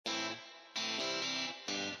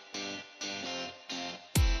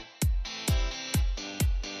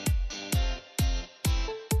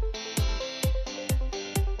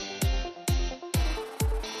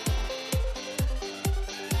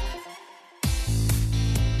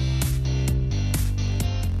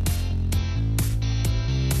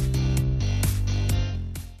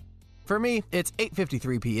For me, it's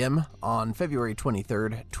 8:53 p.m. on February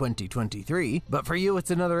 23rd, 2023. But for you,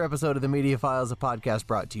 it's another episode of The Media Files, a podcast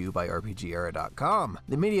brought to you by RPGera.com.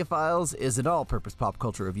 The Media Files is an all-purpose pop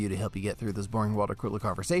culture review to help you get through those boring water cooler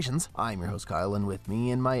conversations. I'm your host, Kyle, and with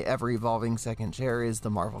me in my ever-evolving second chair is the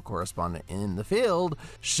Marvel correspondent in the field,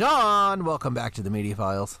 Sean. Welcome back to The Media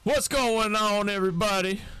Files. What's going on,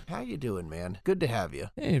 everybody? How you doing, man? Good to have you.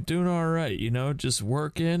 Hey, I'm doing all right, just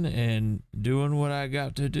working and doing what I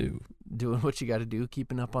got to do. Doing what you got to do,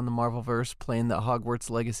 keeping up on the Marvelverse, playing the Hogwarts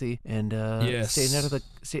Legacy, and staying out of the...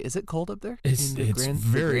 Is it cold up there? It's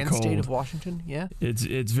very cold. State of Washington, yeah?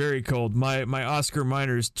 It's very cold. My Oscar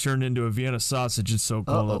Miners turned into a Vienna sausage. It's so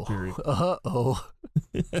cold up here.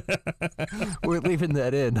 We're leaving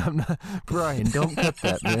that in. I'm not... Brian, don't cut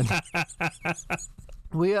that, man.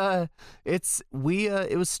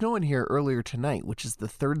 It was snowing here earlier tonight, which is the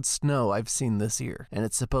third snow I've seen this year, and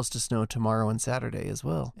it's supposed to snow tomorrow and Saturday as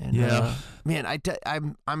well. And man,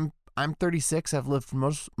 I'm 36. I've lived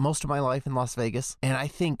most of my life in Las Vegas, and I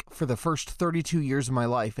think for the first 32 years of my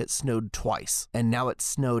life, it snowed twice, and now it's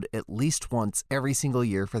snowed at least once every single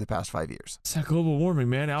year for the past 5 years. It's that global warming,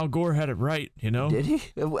 man. Al Gore had it right, Did he?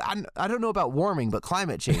 I don't know about warming, but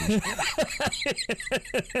climate change.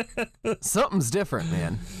 Something's different,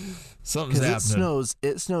 man. Something's happening.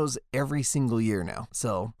 It snows every single year now.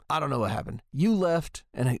 So I don't know what happened. You left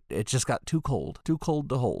and it just got too cold to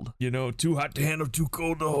hold. Too hot to handle, too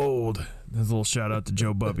cold to hold. There's a little shout out to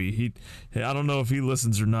Joe Bubby. I don't know if he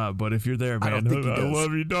listens or not, but if you're there, man, I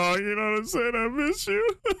love you, dog. You know what I'm saying? I miss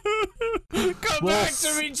you. Come back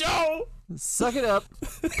to me, Joe. Suck it up,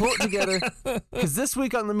 pull it together, because this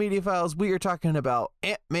week on the Media Files, we are talking about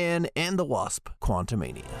Ant-Man and the Wasp: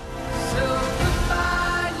 Quantumania. So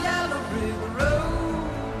goodbye, Yellow Brick Road,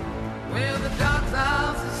 where the dogs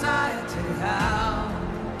of society howl.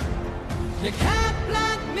 You can't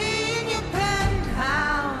plant me in your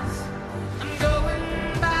penthouse. I'm going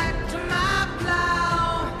back to my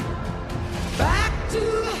plow, back to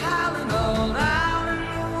the howling old out in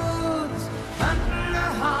the woods, hunting the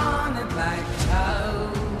haunted black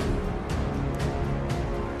toad.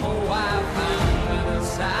 Oh, I found the other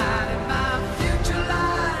side of my future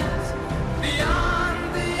lies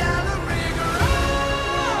beyond the yellow brick road.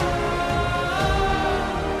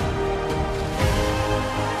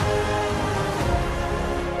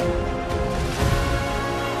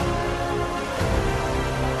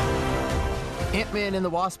 Ant-Man and the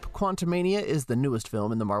Wasp: Quantumania is the newest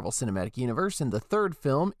film in the Marvel Cinematic Universe and the third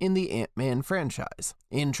film in the Ant-Man franchise.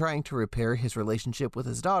 In trying to repair his relationship with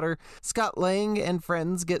his daughter, Scott Lang and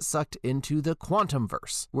friends get sucked into the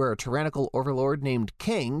Quantumverse, where a tyrannical overlord named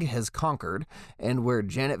Kang has conquered, and where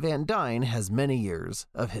Janet Van Dyne has many years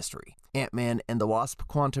of history. Ant-Man and the Wasp: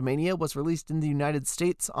 Quantumania was released in the United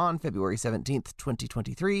States on February 17th,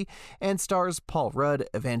 2023, and stars Paul Rudd,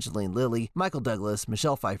 Evangeline Lilly, Michael Douglas,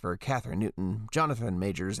 Michelle Pfeiffer, Catherine Newton, Jonathan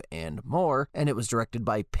Majors, and more, and it was directed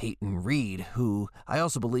by Peyton Reed, who I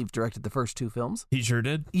also believe directed the first two films. He sure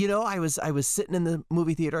did. I was sitting in the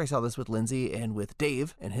movie theater. I saw this with Lindsay and with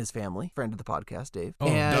Dave and his family, friend of the podcast, Dave. Oh,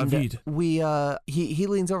 and David. He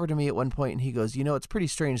leans over to me at one point and he goes, it's pretty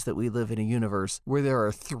strange that we live in a universe where there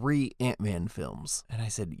are 3 Ant-Man films. And I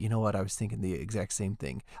said, you know what? I was thinking the exact same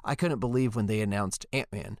thing. I couldn't believe when they announced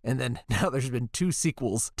Ant-Man. And then now there's been 2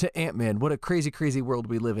 sequels to Ant-Man. What a crazy, crazy world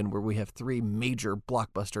we live in where we have 3 major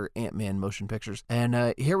blockbuster Ant-Man motion pictures.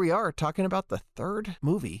 And here we are talking about the third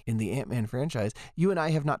movie in the Ant-Man franchise. You and I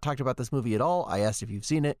have not talked about this movie at all. I asked if you've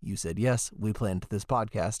seen it. You said yes. We planned this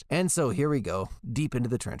podcast. And so here we go, deep into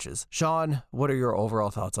the trenches. Sean, what are your overall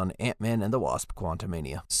thoughts on Ant-Man and the Wasp: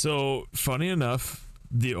 Quantumania? So, funny enough,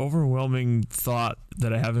 the overwhelming thought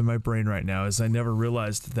that I have in my brain right now is I never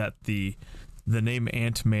realized that the name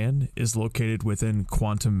Ant-Man is located within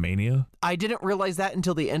Quantumania. I didn't realize that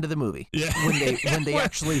until the end of the movie. Yeah. When they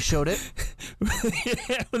actually showed it.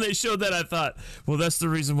 Yeah, when they showed that, I thought, well, that's the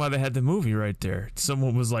reason why they had the movie right there.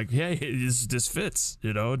 Someone was like, hey, this fits,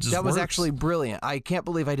 it just That was works. actually brilliant. I can't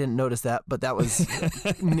believe I didn't notice that, but that was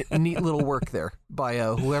neat little work there by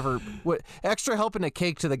whoever. Extra help and a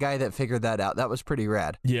cake to the guy that figured that out. That was pretty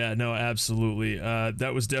rad. Yeah, no, absolutely.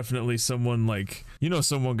 That was definitely someone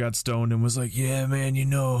someone got stoned and was like, yeah, man,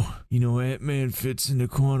 Ant-Man fits into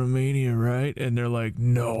Quantumania, right? And they're like,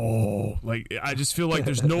 no. I just feel like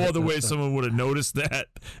there's no other way someone would have noticed that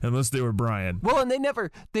unless they were Brian. Well, and they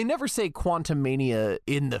never say Quantumania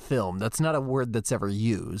in the film. That's not a word that's ever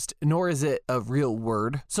used, nor is it a real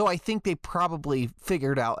word. So I think they probably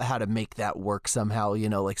figured out how to make that work somehow.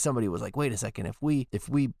 Somebody was like, wait a second, if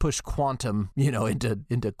we push quantum,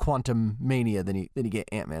 into Quantumania, then you get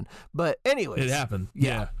Ant-Man. But anyways, it happened.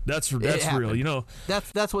 Yeah, that's it real. real. You know,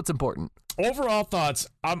 that's what's important. Overall thoughts,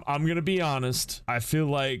 I'm gonna be honest. I feel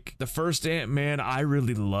like the first Ant-Man I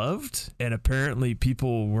really loved, and apparently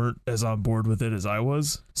people weren't as on board with it as I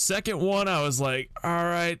was. Second one, I was like, all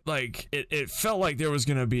right, like it felt like there was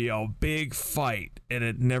gonna be a big fight, and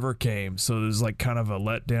it never came. So it was like kind of a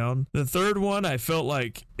letdown. The third one, I felt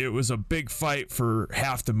like it was a big fight for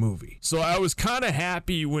half the movie. So I was kind of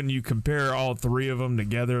happy when you compare all three of them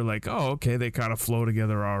together, like, oh, okay, they kind of flow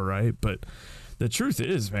together all right, but the truth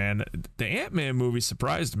is, man, the Ant-Man movie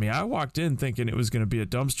surprised me. I walked in thinking it was going to be a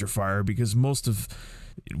dumpster fire because most of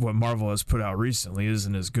what Marvel has put out recently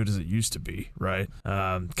isn't as good as it used to be, right?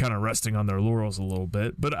 Kind of resting on their laurels a little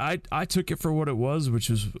bit. But I took it for what it was, which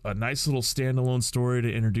was a nice little standalone story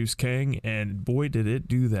to introduce Kang, and boy, did it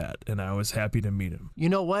do that. And I was happy to meet him. You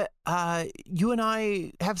know what? You and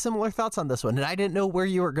I have similar thoughts on this one, and I didn't know where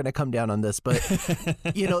you were going to come down on this, but,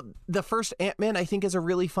 you know, the first Ant-Man, I think, is a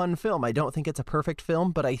really fun film. I don't think it's a perfect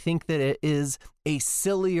film, but I think that it is a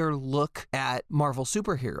sillier look at Marvel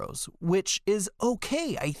superheroes, which is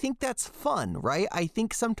okay. I think that's fun, right? I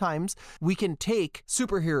think sometimes we can take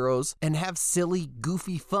superheroes and have silly,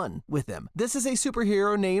 goofy fun with them. This is a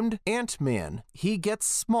superhero named Ant-Man. He gets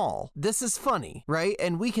small. This is funny, right?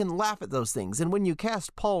 And we can laugh at those things. And when you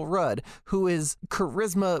cast Paul Rudd, who is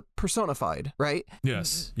charisma personified, right?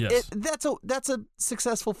 Yes. That's a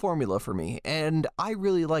successful formula for me. And I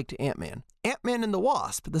really liked Ant-Man. Ant-Man and the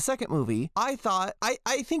Wasp, the second movie, I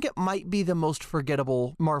think it might be the most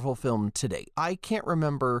forgettable Marvel film to date. I can't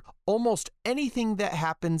remember almost anything that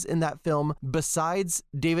happens in that film besides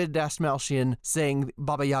David Dastmalchian saying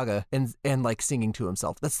Baba Yaga and like singing to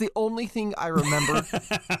himself. That's the only thing I remember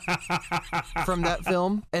from that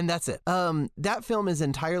film, and that's it. That film is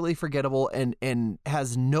entirely forgettable and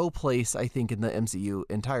has no place, I think, in the MCU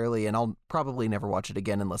entirely, and I'll probably never watch it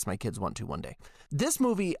again unless my kids want to one day. This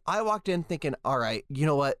movie, I walked in thinking, all right, you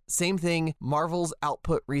know what? Same thing. Marvel's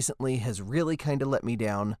output recently has really kind of let me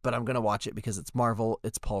down, but I'm going to watch it because it's Marvel.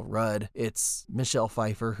 It's Paul Rudd. It's Michelle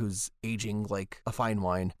Pfeiffer, who's aging like a fine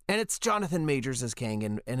wine. And it's Jonathan Majors as Kang,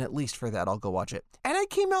 and at least for that, I'll go watch it. And I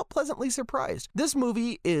came out pleasantly surprised. This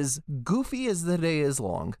movie is goofy as the day is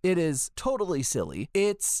long. It is totally silly.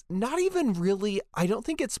 It's not even really, I don't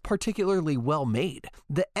think it's particularly well made.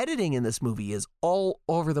 The editing in this movie is all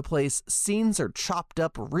over the place. Scenes are chopped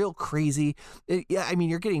up real crazy.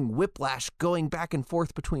 You're getting whiplash going back and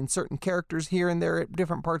forth between certain characters here and there at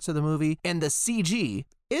different parts of the movie. And the CG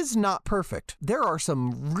is not perfect. There are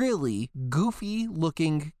some really goofy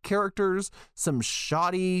looking characters, some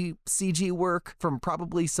shoddy CG work from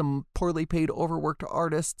probably some poorly paid, overworked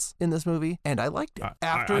artists in this movie, and I liked it.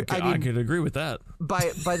 I could agree with that.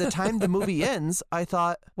 By the time the movie ends, I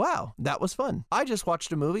thought, wow, that was fun. I just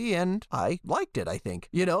watched a movie and I liked it, I think,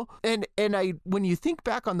 you know? And when you think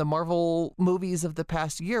back on the Marvel movies of the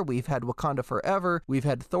past year, we've had Wakanda Forever, we've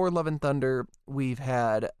had Thor Love and Thunder, we've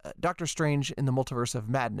had Doctor Strange in the Multiverse of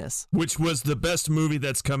Madness. Which was the best movie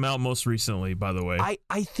that's come out most recently, by the way.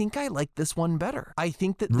 I think I like this one better. I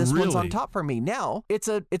think that this one's on top for me. Now, it's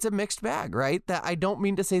a mixed bag, right? That I don't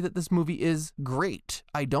mean to say that this movie is great.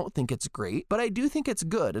 I don't think it's great, but I do think it's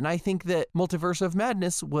good. And I think that Multiverse of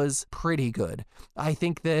Madness was pretty good. I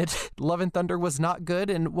think that Love and Thunder was not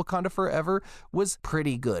good and Wakanda Forever was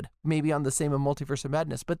pretty good. Maybe on the same of Multiverse of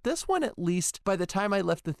Madness. But this one, at least, by the time I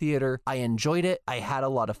left the theater, I enjoyed it. I had a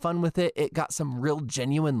lot of fun with it. It got some real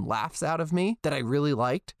genuine laughs out of me that I really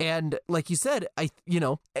liked. And like you said,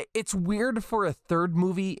 it's weird for a third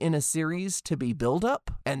movie in a series to be build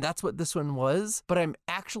up, and that's what this one was. But I'm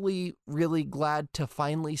actually really glad to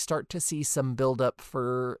finally start to see some build up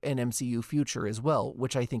for an MCU future as well,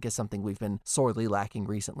 which I think is something we've been sorely lacking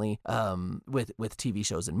recently with TV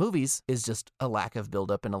shows and movies, is just a lack of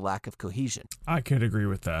build up and a lack of cohesion. I could agree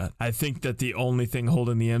with that. I think that the only thing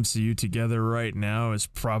holding the MCU together right now is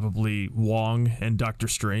probably Wong and Doctor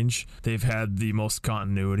Strange. They've had the most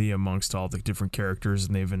continuity amongst all the different characters,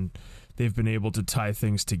 and they've been able to tie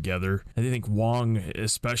things together. And I think Wong,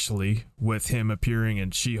 especially with him appearing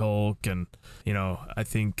in She-Hulk, and I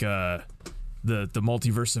think the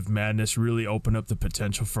Multiverse of Madness really opened up the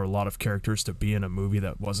potential for a lot of characters to be in a movie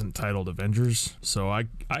that wasn't titled Avengers. So I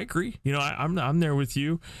agree. I'm there with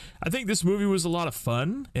you. I think this movie was a lot of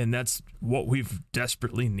fun, and that's what we've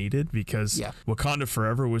desperately needed, because Wakanda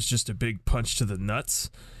Forever was just a big punch to the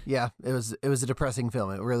nuts. Yeah, it was a depressing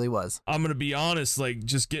film. It really was. I'm going to be honest, like,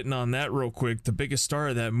 just getting on that real quick, the biggest star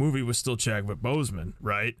of that movie was still Chadwick Boseman,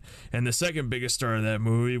 right? And the second biggest star of that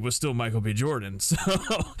movie was still Michael B. Jordan. So,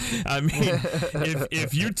 I mean,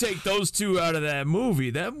 if you take those two out of that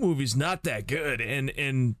movie's not that good.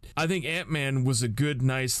 And I think Ant-Man was a good,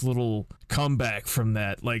 nice little comeback from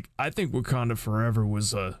that. Like, I think Wakanda Forever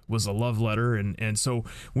was a love letter, and so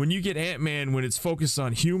when you get Ant-Man, when it's focused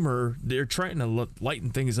on humor, they're trying to lighten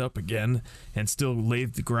things up again and still lay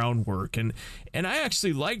the groundwork. And I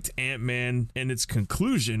actually liked Ant-Man and its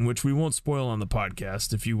conclusion, which we won't spoil on the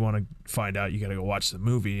podcast. If you want to find out, you got to go watch the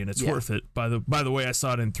movie, and it's worth it. By the way, I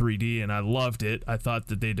saw it in 3D and I loved it. I thought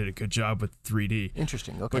that they did a good job with 3D.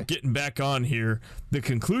 Interesting. Okay. But getting back on here, the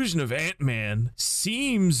conclusion of Ant-Man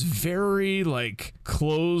seems very like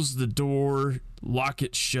close the door, lock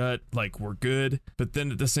it shut, like we're good. But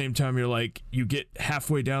then at the same time, you're like, you get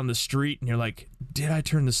halfway down the street and you're like, did I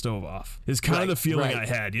turn the stove off? Is kind of the feeling I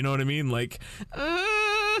had. You know what I mean? Like,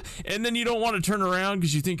 and then you don't want to turn around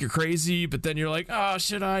because you think you're crazy, but then you're like, oh,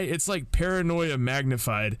 should I? It's like paranoia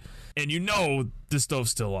magnified. And you know the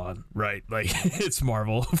stove's still on, right? Like, it's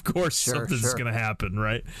Marvel. Of course, something's going to happen,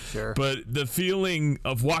 right? Sure. But the feeling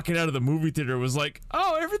of walking out of the movie theater was like,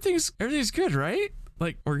 oh, everything's good, right?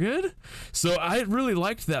 Like, we're good. So I really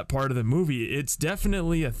liked that part of the movie. It's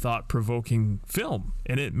definitely a thought-provoking film,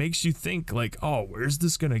 and it makes you think, like, oh, where's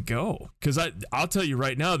this gonna go? Because I'll tell you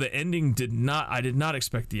right now, the ending I did not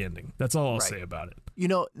expect the ending. That's all I'll say about it. You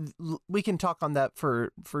know, we can talk on that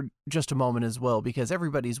for just a moment as well, because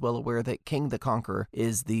everybody's well aware that King the Conqueror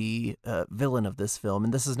is the villain of this film.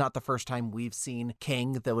 And this is not the first time we've seen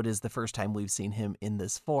King, though it is the first time we've seen him in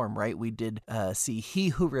this form, right? We did see He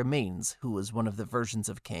Who Remains, who was one of the versions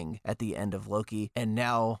of King at the end of Loki. And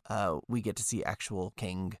now we get to see actual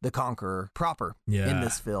King the Conqueror proper in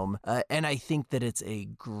this film. And I think that it's a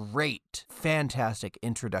great, fantastic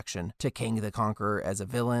introduction to King the Conqueror as a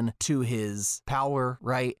villain, to his power,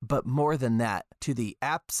 right? But more than that, to the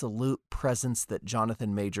absolute presence that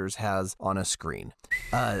Jonathan Majors has on a screen.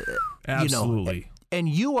 Absolutely. You know, and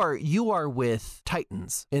you are with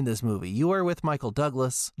Titans in this movie. You are with Michael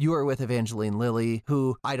Douglas. You are with Evangeline Lilly,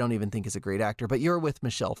 who I don't even think is a great actor, but you're with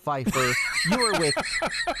Michelle Pfeiffer. You are with...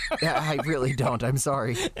 I really don't. I'm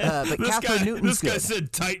sorry. But Catherine Newton's good. This guy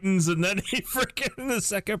said Titans, and then he freaking, the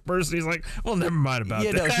second person, he's like, well, never mind about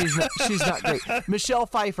that. No, she's not great. Michelle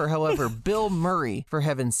Pfeiffer, however, Bill Murray, for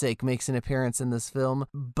heaven's sake, makes an appearance in this film,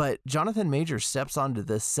 but Jonathan Majors steps onto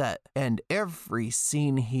this set, and every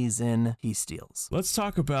scene he's in, he steals. Let's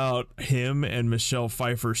talk about him and Michelle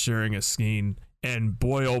Pfeiffer sharing a scene. And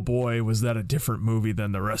boy, oh boy, was that a different movie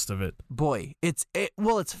than the rest of it. Boy, it's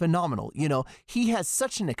phenomenal. You know, he has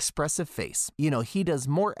such an expressive face. You know, he does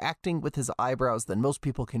more acting with his eyebrows than most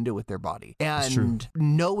people can do with their body. And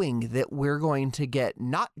knowing that we're going to get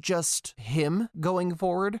not just him going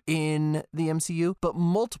forward in the MCU, but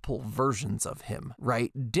multiple versions of him,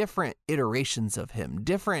 right? Different iterations of him,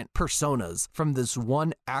 different personas from this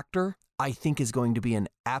one actor, I think is going to be an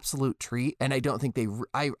absolute treat. And I don't think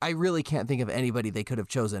I really can't think of anybody they could have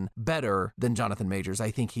chosen better than Jonathan Majors.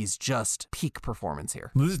 I think he's just peak performance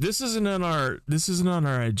here. This isn't on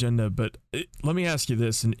our agenda, but let me ask you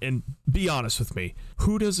this, and be honest with me.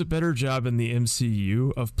 Who does a better job in the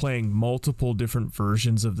MCU of playing multiple different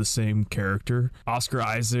versions of the same character? Oscar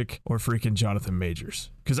Isaac or freaking Jonathan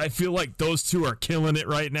Majors? Because I feel like those two are killing it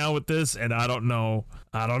right now with this, and I don't know.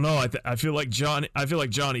 I feel like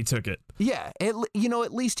Johnny took it. Yeah,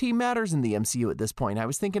 at least he matters in the MCU at this point. I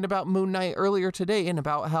was thinking about Moon Knight earlier today and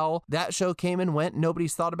about how that show came and went.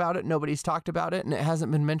 Nobody's thought about it. Nobody's talked about it, and it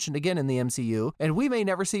hasn't been mentioned again in the MCU. And we may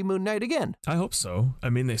never see Moon Knight again. I hope so. I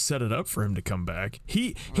mean, they set it up for him to come back.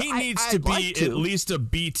 He needs to be at least a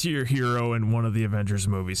B-tier hero in one of the Avengers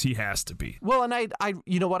movies. He has to be. Well, and I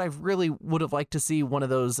really would have liked to see one of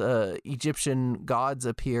those Egyptian gods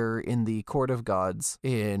appear in the Court of Gods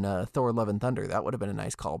in Thor: Love and Thunder. That would have been a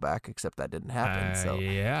nice callback, except that didn't happen. So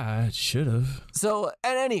yeah, it should have. So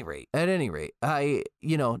at any rate,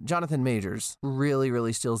 Jonathan Majors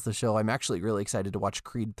really steals the show. I'm actually really excited to watch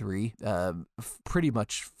Creed 3, pretty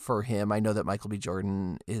much for him. I know that Michael B.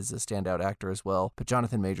 Jordan is a standout actor as well, but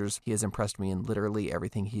Jonathan Majors, he has impressed me in literally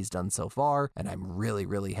everything he's done so far, and I'm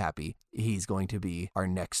really happy he's going to be our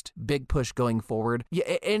next big push going forward.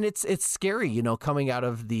 Yeah, and it's scary, coming out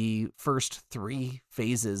of the first 3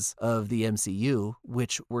 phases of the MCU,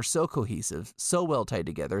 which were so cohesive, so well tied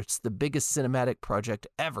together. It's the biggest cinematic project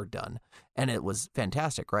ever done, and it was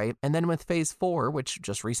fantastic, right? And then with phase 4, which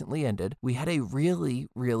just recently ended, we had a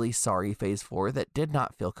really sorry phase 4 that did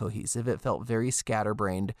not feel cohesive. It felt very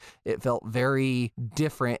scatterbrained. It felt very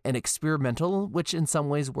different and experimental, which in some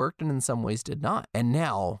ways worked and in some ways did not. And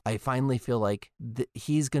now I finally feel like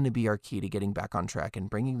he's going to be our key to getting back on track and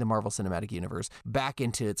bringing the Marvel Cinematic Universe back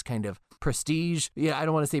into its kind of prestige. Yeah, I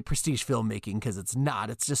don't want to say prestige filmmaking because it's not.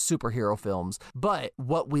 It's just superhero films. But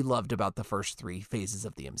what we loved about the first 3 phases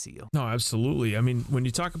of the MCU. No, absolutely. I mean, when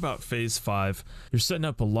you talk about Phase 5, you're setting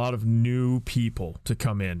up a lot of new people to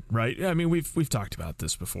come in, right? I mean, we've talked about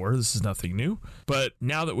this before. This is nothing new. But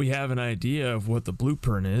now that we have an idea of what the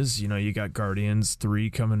blueprint is, you got Guardians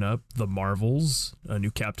 3 coming up, the Marvels, a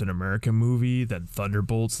new Captain America movie, then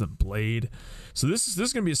Thunderbolts, then Blade. So this is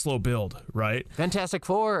going to be a slow build, right? Fantastic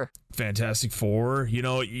Four.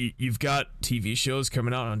 You've got TV shows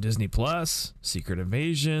coming out on Disney Plus, Secret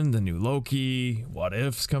Invasion, the new Loki, What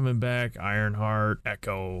If's coming back, Ironheart,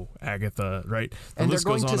 Echo, Agatha, right? The list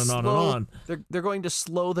goes on and on and on. They're going to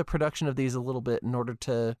slow the production of these a little bit in order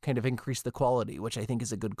to kind of increase the quality, which I think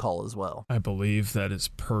is a good call as well. I believe that is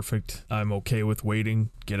perfect. I'm okay with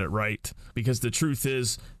waiting, get it right. Because the truth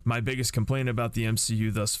is, my biggest complaint about the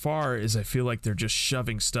MCU thus far is I feel like they're just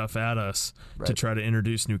shoving stuff at us to try to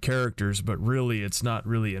introduce new characters, but really it's not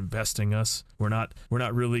really investing us. We're not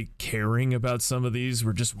really caring about some of these.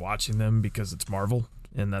 We're just watching them because it's Marvel,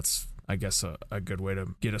 and that's, I guess, a good way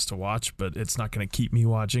to get us to watch, but it's not going to keep me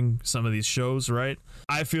watching some of these shows, right?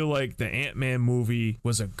 I feel like the Ant-Man movie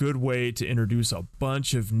was a good way to introduce a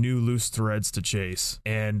bunch of new loose threads to chase,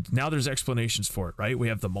 and now there's explanations for it, right? We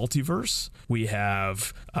have the multiverse. We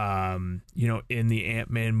have, in the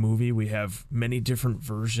Ant-Man movie, we have many different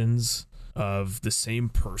versions of the same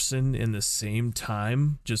person in the same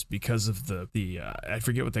time, just because of the I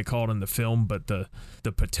forget what they call it in the film, but the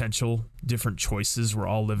potential different choices we're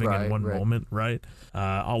all living in one moment, right?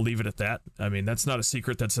 I'll leave it at that. I mean, that's not a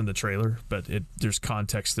secret that's in the trailer, but there's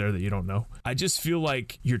context there that you don't know. I just feel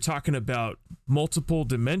like you're talking about multiple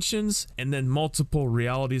dimensions and then multiple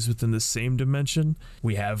realities within the same dimension.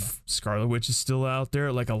 We have Scarlet Witch is still out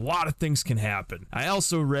there. Like, a lot of things can happen. I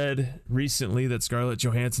also read recently that Scarlett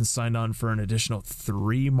Johansson signed on for an additional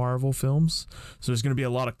 3 Marvel films. So there's going to be a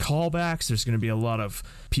lot of callbacks. There's going to be a lot of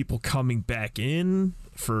people coming back in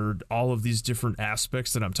for all of these different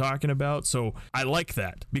aspects that I'm talking about. So I like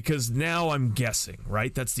that, because now I'm guessing,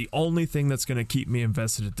 right? That's the only thing that's going to keep me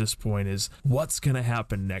invested at this point, is what's going to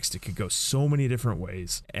happen next. It could go so many different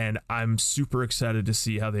ways, and I'm super excited to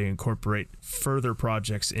see how they incorporate further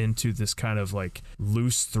projects into this kind of like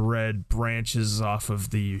loose thread branches off of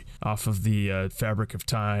the fabric of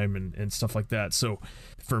time and stuff like that. So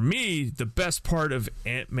for me, the best part of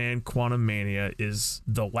Ant-Man Quantumania is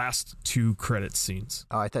the last 2 credit scenes.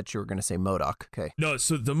 Oh, I thought you were going to say MODOK. Okay. No,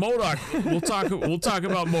 so the MODOK, we'll talk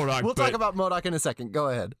about MODOK. We'll talk about MODOK in a second. Go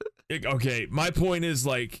ahead. Okay, my point is,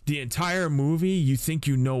 like, the entire movie, you think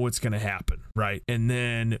you know what's going to happen, right? And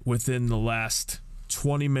then within the last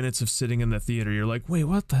 20 minutes of sitting in the theater, you're like, wait,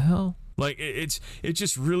 what the hell? Like, it's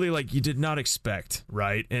just really like you did not expect,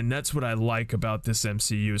 right? And that's what I like about this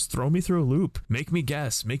MCU, is throw me through a loop. Make me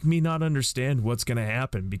guess. Make me not understand what's going to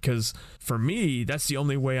happen. Because for me, that's the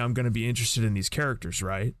only way I'm going to be interested in these characters,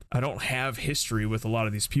 right? I don't have history with a lot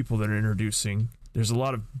of these people that are introducing. There's a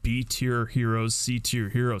lot of B-tier heroes, C-tier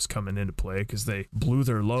heroes coming into play because they blew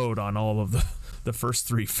their load on all of the first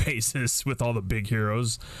 3 phases with all the big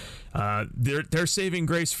heroes. They're saving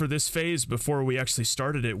grace for this phase. Before we actually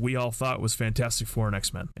started it, we all thought was Fantastic Four and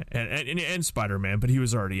X-Men and Spider-Man, but he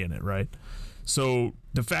was already in it, right? So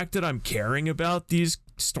the fact that I'm caring about these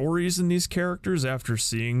stories and these characters after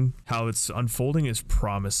seeing how it's unfolding is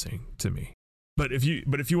promising to me. But if you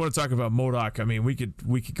want to talk about MODOK, I mean, we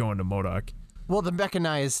could go into MODOK. Well, the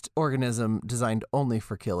mechanized organism designed only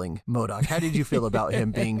for killing, MODOK. How did you feel about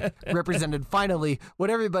him being represented finally? What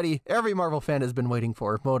every Marvel fan has been waiting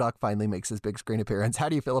for. MODOK finally makes his big screen appearance. How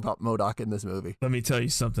do you feel about MODOK in this movie? Let me tell you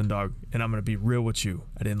something, dog, and I'm going to be real with you.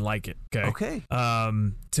 I didn't like it. Okay.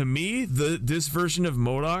 To me, this version of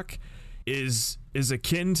MODOK is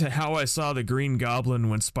akin to how I saw the Green Goblin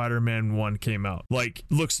when Spider-Man 1 came out. Like,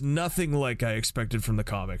 looks nothing like I expected from the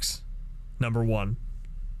comics. Number 1.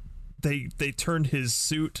 They turned his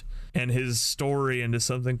suit and his story into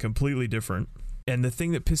something completely different. And the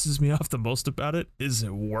thing that pisses me off the most about it is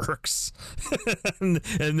it works. and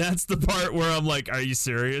that's the part where I'm like, are you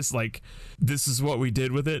serious? Like, this is what we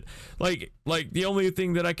did with it? Like the only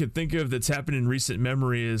thing that I could think of that's happened in recent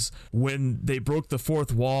memory is when they broke the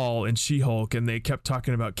 4th wall in She-Hulk and they kept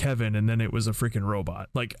talking about Kevin, and then it was a freaking robot.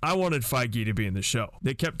 Like, I wanted Feige to be in the show.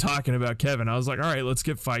 They kept talking about Kevin. I was like, all right, let's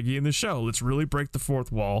get Feige in the show. Let's really break the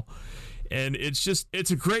 4th wall. And it's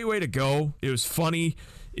a great way to go. It was funny.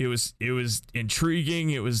 It was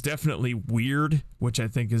intriguing. It was definitely weird, which I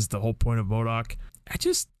think is the whole point of MODOK.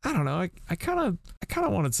 I don't know. I kind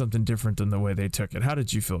of wanted something different than the way they took it. How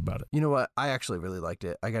did you feel about it? You know what? I actually really liked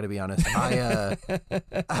it. I got to be honest.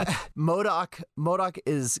 MODOK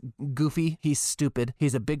is goofy. He's stupid.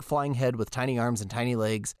 He's a big flying head with tiny arms and tiny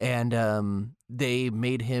legs. And they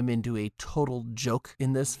made him into a total joke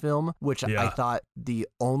in this film, which I thought the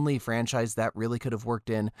only franchise that really could have worked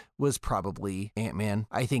in was probably Ant-Man.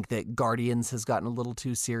 I think that Guardians has gotten a little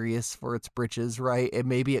too serious for its britches, right? And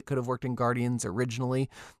maybe it could have worked in Guardians originally,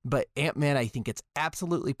 but Ant-Man, I think it's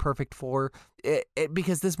absolutely perfect for it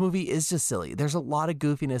because this movie is just silly. There's a lot of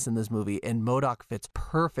goofiness in this movie, and MODOK fits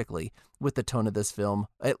perfectly with the tone of this film,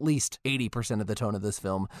 at least 80% of the tone of this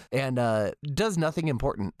film, and does nothing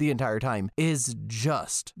important the entire time, is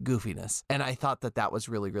just goofiness. And I thought that was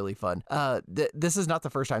really, really fun. This is not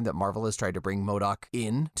the first time that Marvel has tried to bring MODOK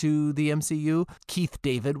into the MCU. Keith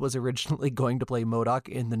David was originally going to play MODOK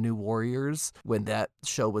in The New Warriors when that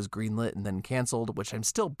show was greenlit and then canceled, which I'm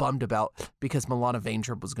still bummed about because Milana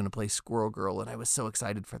Vaintrub was going to play Squirrel Girl, and I was so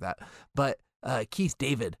excited for that. But Keith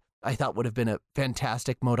David, I thought would have been a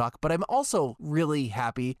fantastic MODOK, but I'm also really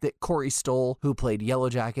happy that Corey Stoll, who played Yellow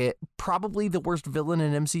Jacket, probably the worst villain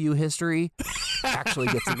in MCU history, actually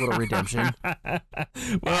gets a little redemption.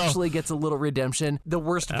 The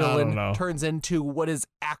worst villain turns into what is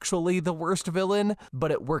actually the worst villain,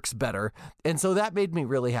 but it works better. And so that made me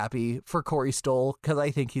really happy for Corey Stoll because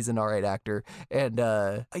I think he's an all right actor. And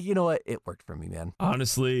you know what? It worked for me, man.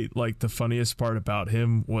 Honestly, like the funniest part about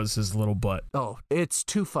him was his little butt. Oh, it's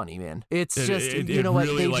too funny, man. It's just, you know what?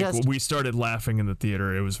 Really, when we started laughing in the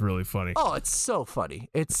theater, it was really funny. Oh, it's so funny.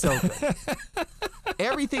 It's so good.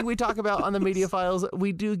 Everything we talk about on the Media Files,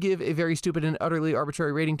 we do give a very stupid and utterly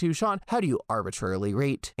arbitrary rating to. Sean, how do you arbitrarily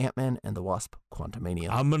rate Ant-Man and the Wasp: Quantumania?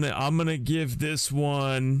 I'm gonna give this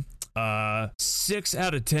one 6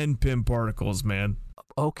 out of 10 Pym particles, man.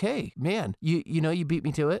 Okay, man, you know you beat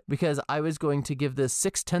me to it because I was going to give this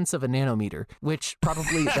 0.6 of a nanometer, which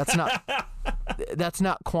probably that's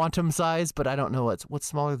not quantum size, but I don't know what's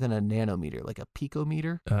smaller than a nanometer, like a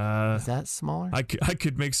picometer. Is that smaller? I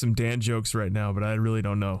could make some Dan jokes right now, but I really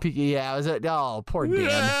don't know. Oh, poor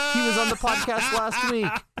Dan. He was on the podcast last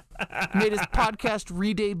week. Made his podcast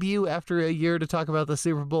re-debut after a year to talk about the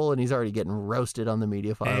Super Bowl, and he's already getting roasted on the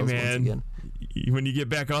Media Files once again. When you get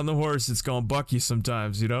back on the horse, it's gonna buck you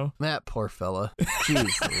sometimes, you know? That poor fella.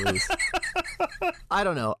 Jeez Louise. I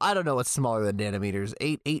don't know what's smaller than nanometers.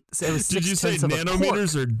 8. It was Did you say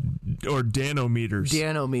nanometers or danometers?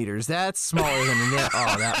 Danometers. That's smaller than a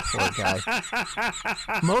Oh, that poor guy.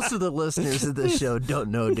 Most of the listeners of this show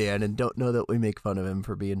don't know Dan and don't know that we make fun of him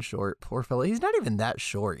for being short. Poor fella. He's not even that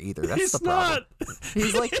short either. That's the problem.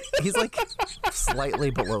 He's like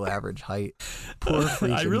slightly below average height. Poor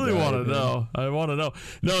freaking I really want to man. know. I want to know.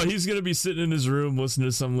 No, he's gonna be sitting in his room listening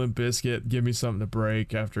to some Limp Bizkit. Give me something to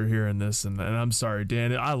break after hearing this, and I'm sorry,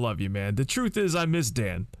 Dan. I love you, man. The truth is, I miss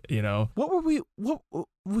Dan. You know.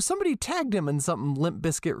 Somebody tagged him in something Limp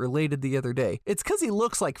Bizkit related the other day. It's because he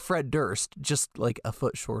looks like Fred Durst, just like a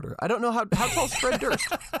foot shorter. I don't know how tall's Fred Durst.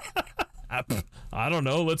 I don't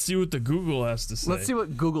know. Let's see what the Google has to say. Let's see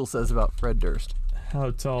what Google says about Fred Durst.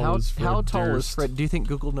 How tall is Fred How tall Durst? is Fred? Do you think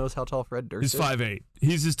Google knows how tall Fred Durst is? He's 5'8".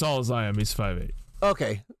 He's as tall as I am. He's 5'8".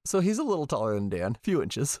 Okay, so he's a little taller than Dan, a few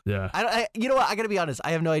inches. Yeah. You know what? I gotta be honest.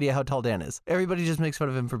 I have no idea how tall Dan is. Everybody just makes fun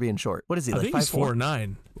of him for being short. What is he? I like think he's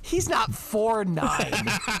 4'9". He's not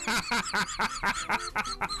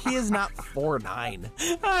 4'9". He is not 4'9".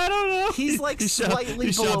 I don't know. He's like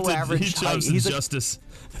slightly below average height. He's justice.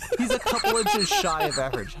 He's a couple inches shy of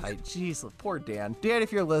average height. Jeez, poor Dan. Dan,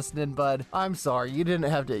 if you're listening, bud, I'm sorry. You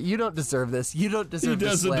didn't have to. You don't deserve this. You don't deserve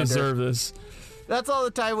this slander. He doesn't deserve this. That's all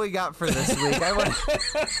the time we got for this week. I want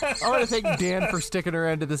to thank Dan for sticking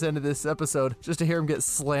around to this end of this episode just to hear him get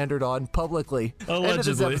slandered on publicly. Allegedly. End of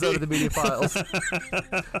this episode of the Media Files.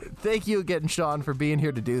 Thank you again, Sean, for being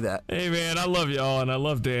here to do that. Hey, man, I love y'all, and I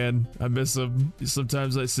love Dan. I miss him.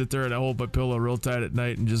 Sometimes I sit there and I hold my pillow real tight at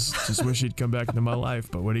night and just wish he'd come back into my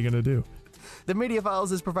life, but what are you going to do? The Media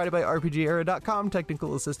Files is provided by RPGera.com.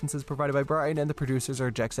 Technical assistance is provided by Brian, and the producers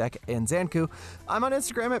are Jexak and Zanku. I'm on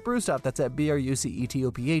Instagram at Brewstop. That's at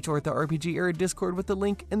BRUCETOPH, or at the RPG Era Discord with the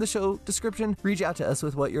link in the show description. Reach out to us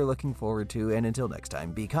with what you're looking forward to, and until next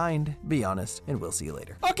time, be kind, be honest, and we'll see you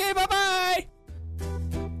later. Okay, bye-bye!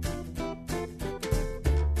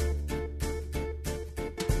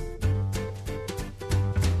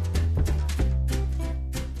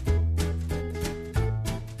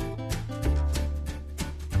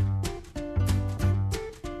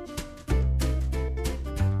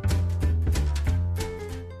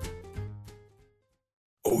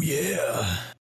 Oh, yeah.